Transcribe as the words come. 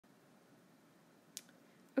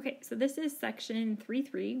Okay, so this is section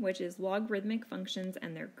 3.3, which is logarithmic functions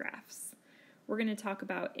and their graphs. We're going to talk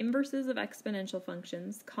about inverses of exponential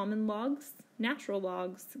functions, common logs, natural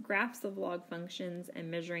logs, graphs of log functions, and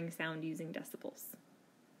measuring sound using decibels.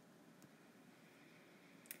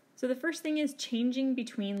 So the first thing is changing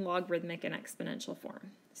between logarithmic and exponential form.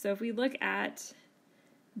 So if we look at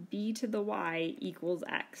b to the y equals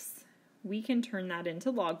x, we can turn that into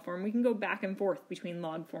log form. We can go back and forth between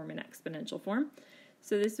log form and exponential form.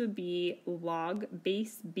 So this would be log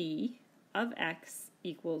base b of x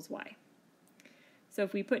equals y. So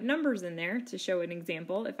if we put numbers in there to show an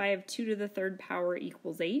example, if I have 2 to the third power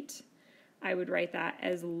equals 8, I would write that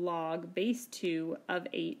as log base 2 of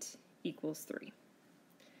 8 equals 3.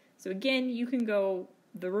 So again, you can go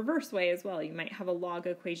the reverse way as well. You might have a log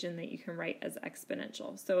equation that you can write as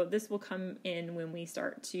exponential. So this will come in when we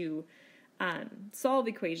start to solve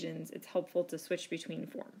equations. It's helpful to switch between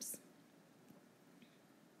forms.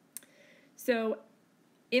 So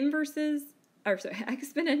exponential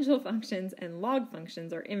functions and log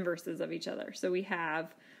functions are inverses of each other. So we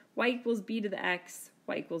have y equals b to the x,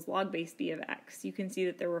 y equals log base b of x. You can see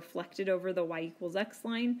that they're reflected over the y equals x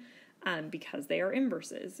line because they are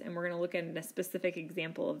inverses. And we're going to look at a specific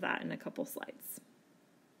example of that in a couple slides.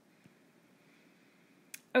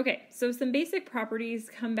 Okay, so some basic properties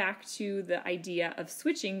come back to the idea of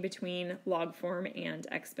switching between log form and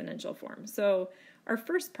exponential form. So our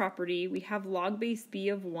first property, we have log base b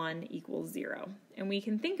of 1 equals 0. And we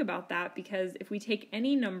can think about that because if we take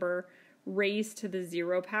any number raised to the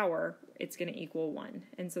 0 power, it's going to equal 1.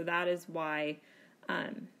 And so that is why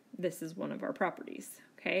this is one of our properties.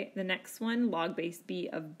 Okay, the next one, log base b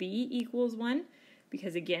of b equals 1,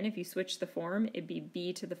 because again, if you switch the form, it'd be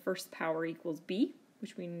b to the first power equals b,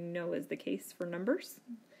 which we know is the case for numbers,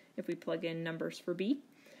 if we plug in numbers for b.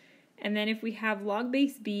 And then if we have log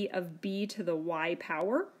base b of b to the y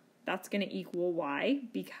power, that's going to equal y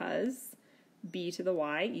because b to the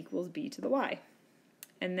y equals b to the y.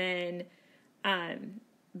 And then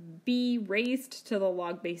b raised to the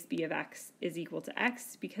log base b of x is equal to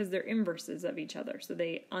x because they're inverses of each other, so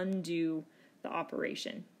they undo the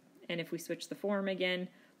operation. And if we switch the form again,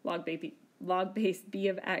 log base b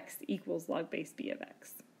of x equals log base b of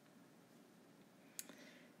x.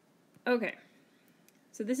 Okay.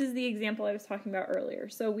 So this is the example I was talking about earlier.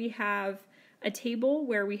 So we have a table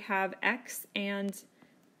where we have x and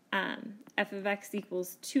f of x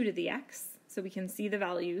equals 2 to the x, so we can see the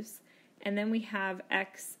values. And then we have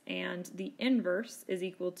x and the inverse is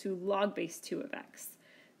equal to log base 2 of x.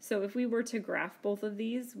 So if we were to graph both of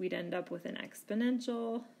these, we'd end up with an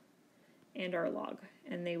exponential and our log,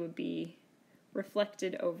 and they would be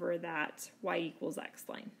reflected over that y equals x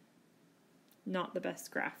line. Not the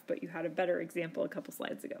best graph, but you had a better example a couple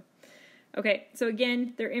slides ago. Okay, so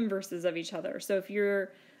again, they're inverses of each other. So if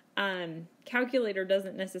your calculator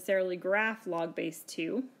doesn't necessarily graph log base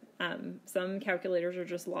 2, some calculators are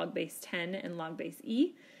just log base 10 and log base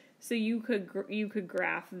e. So you could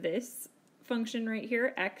graph this function right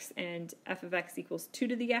here, x and f of x equals 2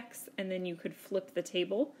 to the x, and then you could flip the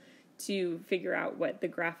table to figure out what the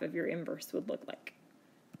graph of your inverse would look like.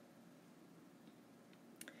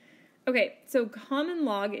 Okay, so common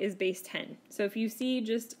log is base 10. So if you see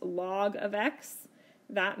just log of x,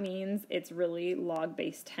 that means it's really log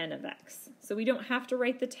base 10 of x. So we don't have to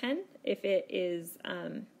write the 10 if it is,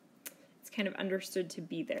 it's kind of understood to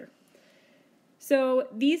be there. So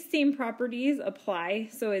these same properties apply,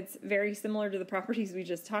 so it's very similar to the properties we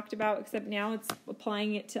just talked about, except now it's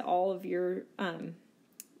applying it to all of your,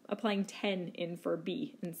 applying 10 in for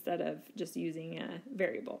b instead of just using a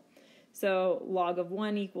variable. So log of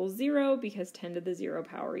 1 equals 0 because 10 to the 0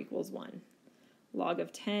 power equals 1. Log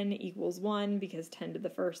of 10 equals 1 because 10 to the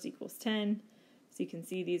first equals 10. So you can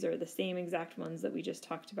see these are the same exact ones that we just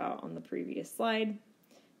talked about on the previous slide.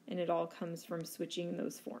 And it all comes from switching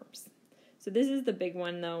those forms. So this is the big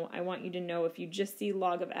one though. I want you to know if you just see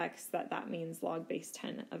log of x, that means log base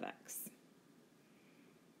 10 of x.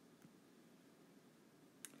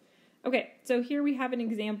 Okay, so here we have an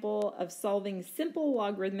example of solving simple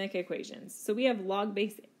logarithmic equations. So we have log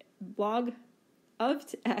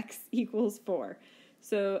of x equals 4.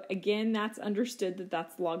 So again, that's understood that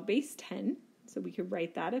that's log base 10. So we could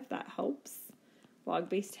write that if that helps. Log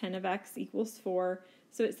base 10 of x equals 4.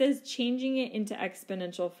 So it says changing it into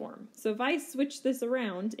exponential form. So if I switch this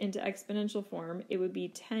around into exponential form, it would be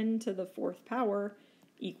 10 to the 4th power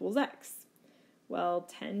equals x. Well,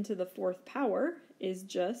 10 to the 4th power is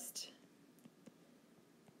just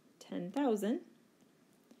 10,000.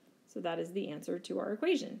 So that is the answer to our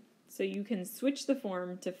equation. So you can switch the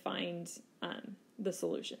form to find the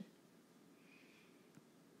solution.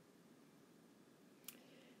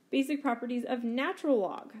 Basic properties of natural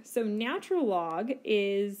log. So natural log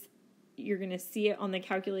is, you're going to see it on the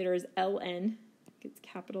calculator as ln. It's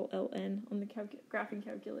capital LN on the graphing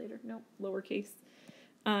calculator. Nope, lowercase.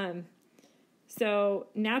 So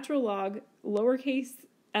natural log, lowercase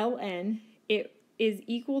ln, it is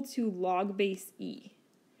equal to log base e.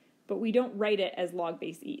 But we don't write it as log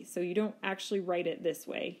base e. So you don't actually write it this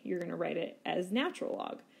way. You're going to write it as natural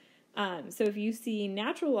log. So if you see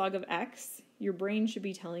natural log of x, your brain should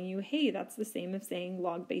be telling you, hey, that's the same as saying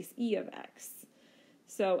log base e of x.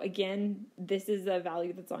 So again, this is a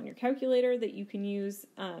value that's on your calculator that you can use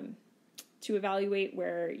to evaluate,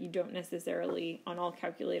 where you don't necessarily, on all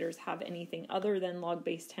calculators, have anything other than log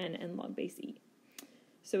base 10 and log base e.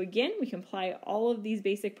 So again, we can apply all of these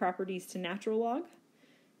basic properties to natural log.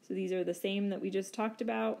 So these are the same that we just talked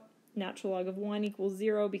about. Natural log of 1 equals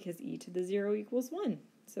 0 because e to the 0 equals 1.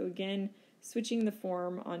 So again, switching the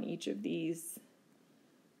form on each of these.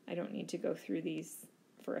 I don't need to go through these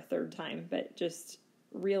for a third time, but just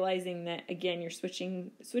realizing that, again, you're switching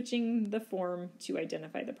the form to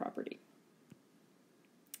identify the property.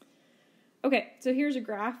 Okay, so here's a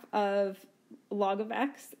graph of log of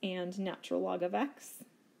x and natural log of x.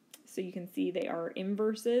 So you can see they are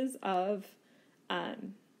inverses of,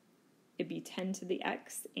 it'd be 10 to the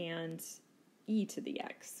x, and e to the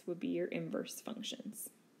x would be your inverse functions.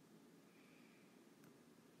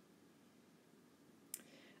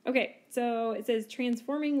 Okay, so it says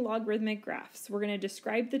transforming logarithmic graphs. We're going to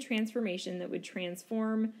describe the transformation that would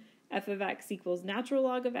transform f of x equals natural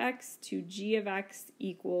log of x to g of x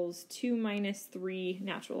equals 2 minus 3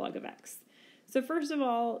 natural log of x. So first of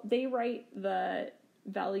all, they write the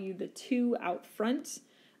value, the 2, out front.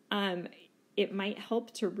 It might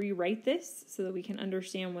help to rewrite this so that we can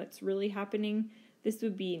understand what's really happening. This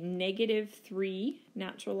would be negative 3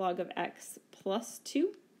 natural log of x plus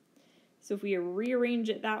 2. So if we rearrange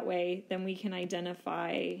it that way, then we can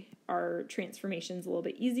identify our transformations a little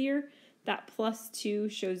bit easier. That plus 2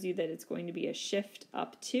 shows you that it's going to be a shift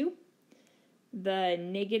up 2. The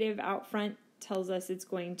negative out front tells us it's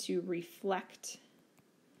going to reflect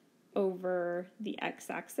over the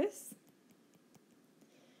x-axis.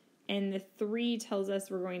 And the 3 tells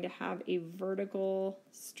us we're going to have a vertical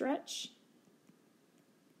stretch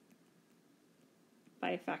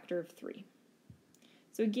by a factor of 3.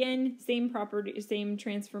 So again, same property, same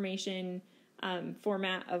transformation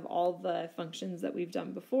format of all the functions that we've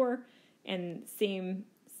done before, and same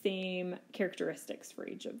characteristics for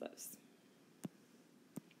each of those.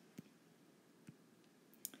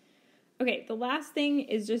 Okay, the last thing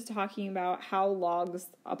is just talking about how logs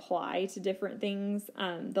apply to different things.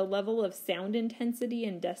 The level of sound intensity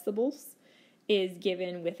in decibels is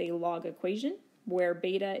given with a log equation, where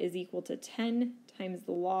beta is equal to 10 times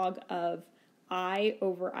the log of I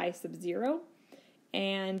over I sub 0,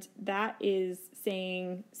 and that is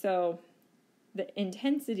saying, so the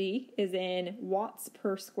intensity is in watts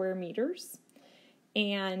per square meters,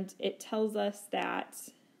 and it tells us that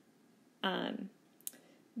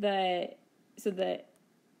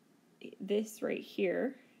this right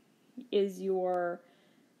here is the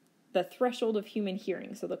threshold of human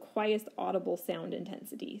hearing, so the quietest audible sound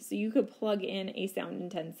intensity. So you could plug in a sound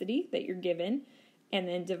intensity that you're given, and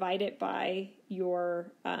then divide it by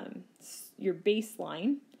your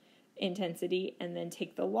baseline intensity, and then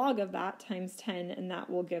take the log of that times 10, and that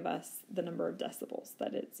will give us the number of decibels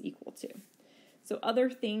that it's equal to. So other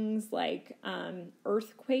things like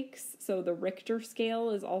earthquakes, so the Richter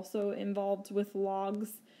scale is also involved with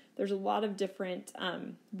logs. There's a lot of different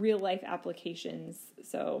real-life applications.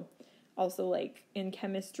 So also like in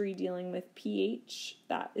chemistry, dealing with pH,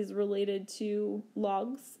 that is related to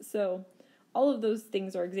logs. So all of those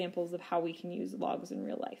things are examples of how we can use logs in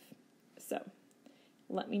real life. So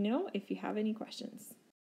let me know if you have any questions.